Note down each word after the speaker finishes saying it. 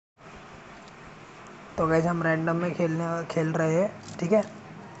तो गाइस हम रैंडम में खेल रहे हैं, ठीक है।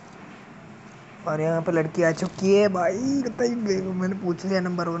 और यहाँ पे लड़की आ चुकी है भाई। मैंने पूछ लिया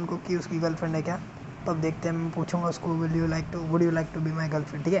नंबर 1 को कि उसकी गर्लफ्रेंड है क्या, तो अब देखते हैं। मैं पूछूंगा उसको would you like to be my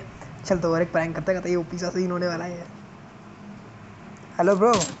girlfriend, ठीक है। चल तो और एक प्रैंक करते करते ये ओपी सा सीन होने वाला है। Hello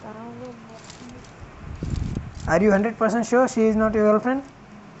bro, are you 100% sure she is not your girlfriend?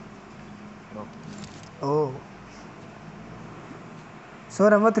 No. Oh, so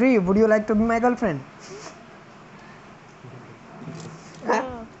number 3, would you like to be my girlfriend? No,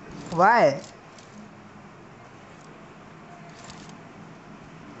 Why?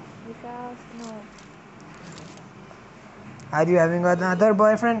 because no. Are you having another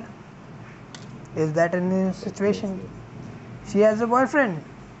boyfriend? Is that any Yes, situation? yes. She has a boyfriend.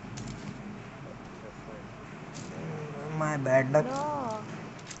 That's fine. My bad luck. No,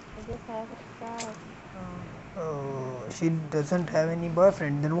 I just have a crush. Oh, she doesn't have any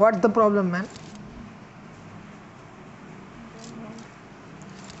boyfriend. Then what's the problem, man? I don't know.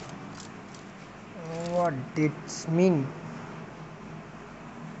 What did it mean?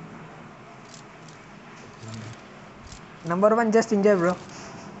 Number 1, just enjoy, bro. What?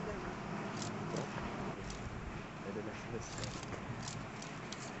 I don't understand.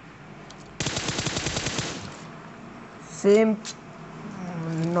 Same.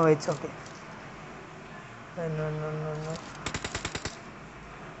 No, it's okay. No.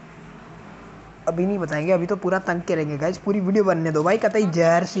 अभी नहीं बताएंगे, अभी तो पूरा तंग करेंगे guys. पूरी video बनने दो भाई, कतई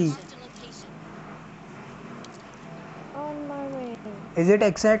जहर सी। On my way. Is it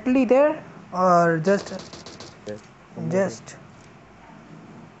exactly there or just Yes, on my way. just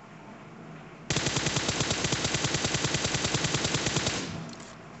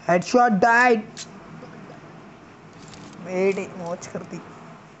headshot died? बेटे मौज करती।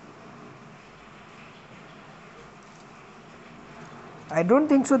 I don't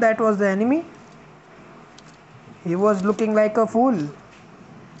think so that was the enemy. He was looking like a fool.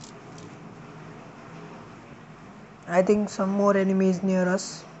 I think some more enemies near us.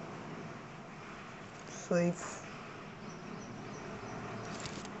 So if...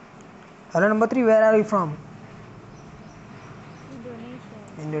 Hello number 3, where are you from? Indonesia.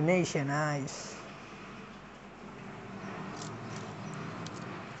 Indonesia, nice.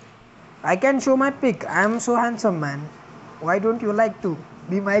 I can show my pic. I am so handsome, man. Why don't you like to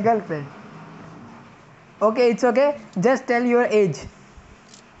be my girlfriend? Okay, it's okay. Just tell your age.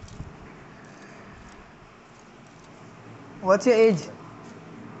 What's your age?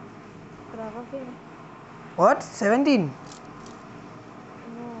 Berapa sih? What? 17?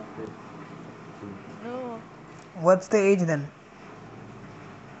 No, Wait, wait. no. What's the age then?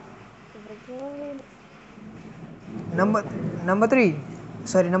 Sebetulnya Number number 3.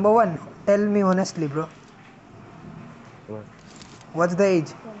 Sorry, number 1. Tell me honestly, bro. What? What's the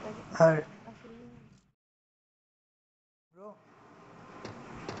age? contact Her. aslinya. Bro.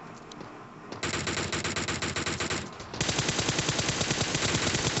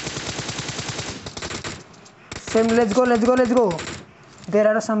 Sim, let's go. There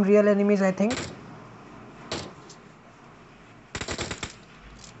are some real enemies, I think.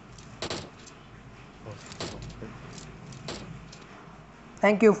 Oh, okay.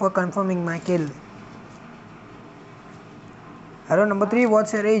 Thank you for confirming my kill. Hello, number 3.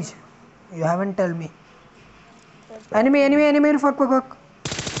 What's your age? You haven't tell me. Enemy. Fuck.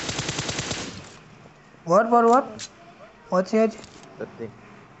 What? What's your age? 13.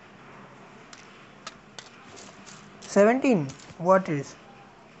 17. What is?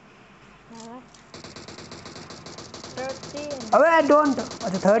 Salah. 13. Oh, I don't.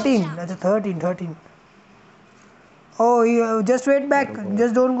 That's a 13. That's a 13. Oh, you just wait back. Meron po.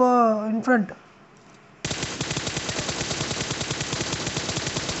 Just don't go in front.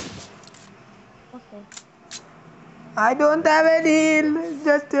 Okay. I don't have any heal.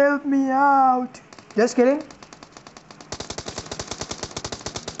 Just help me out. Just kidding.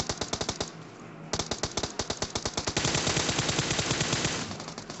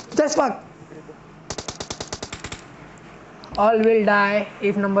 Just fuck. All will die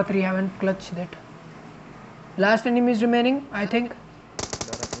if number 3 haven't clutched it. Last enemy is remaining, I think.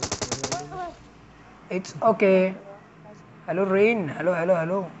 Darah. Wait. It's okay. Hello, Rain. Hello.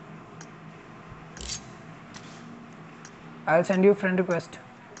 I'll send you friend request.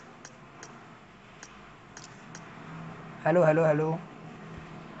 Hello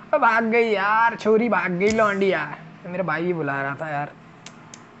भाग गई यार, छोरी भाग गई लौंडी यार। मेरा भाई ही बुला रहा था यार।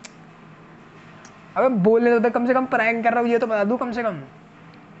 अबे बोलने दो, कम से कम प्रैंक कर रहा हूँ ये तो बता दूं कम से कम।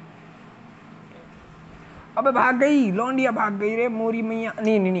 अबे भाग गई लौंडिया, भाग गई रे मोरी मैया।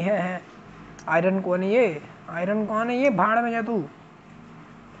 नहीं है। आयरन कौन है ये? भाड़ में जा तू।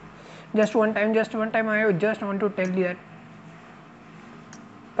 Just one time I just want to tell you that.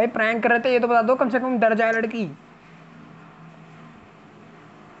 भाई प्रैंक कर रहे थे ये तो बता दो, कम से कम डर जाए लड़की।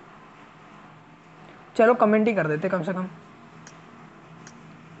 चलो कमेंट ही कर देते कम से कम।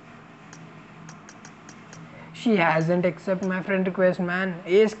 She hasn't accept my friend request man.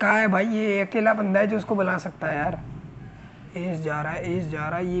 S कहाँ है भाई? ये अकेला बंदा है जो उसको बुला सकता है यार। एस जा रहा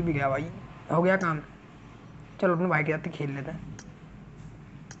है, ये भी गया भाई। हो गया काम। चलो अपने भाई के साथ खेल लेते हैं।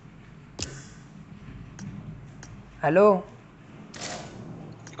 हेलो।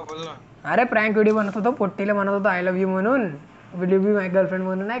 अरे प्रैंक वीडियो बनवतो तो पोट्टीला म्हणत होतो आय लव्ह यू म्हणून, will you be my girlfriend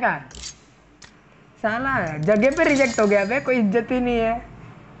म्हणून, नाही का? साला जगह पे रिजेक्ट हो गया बे, कोई इज्जत ही नहीं है।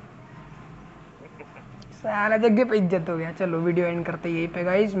 साला जगह पे इज्जत हो गया। चलो वीडियो एंड करते यहीं पे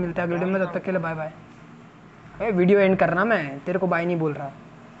गाइस, मिलता है अगले वीडियो में, तब तक के लिए बाय बाय। अरे वीडियो एंड करना, मैं तेरे को बाय नहीं बोल रहा।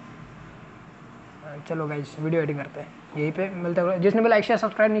 चलो गाइस वीडियो एडिट करते हैं यहीं पे, मिलते हैं। जिसने भी लाइक शेयर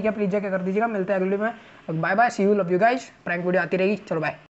सब्सक्राइब नहीं किया प्लीज जाके कर दीजिएगा। मिलते हैं अगले वीडियो में, bye bye, C you, love you guys. Prank video आती रहेगी, चलो बाय।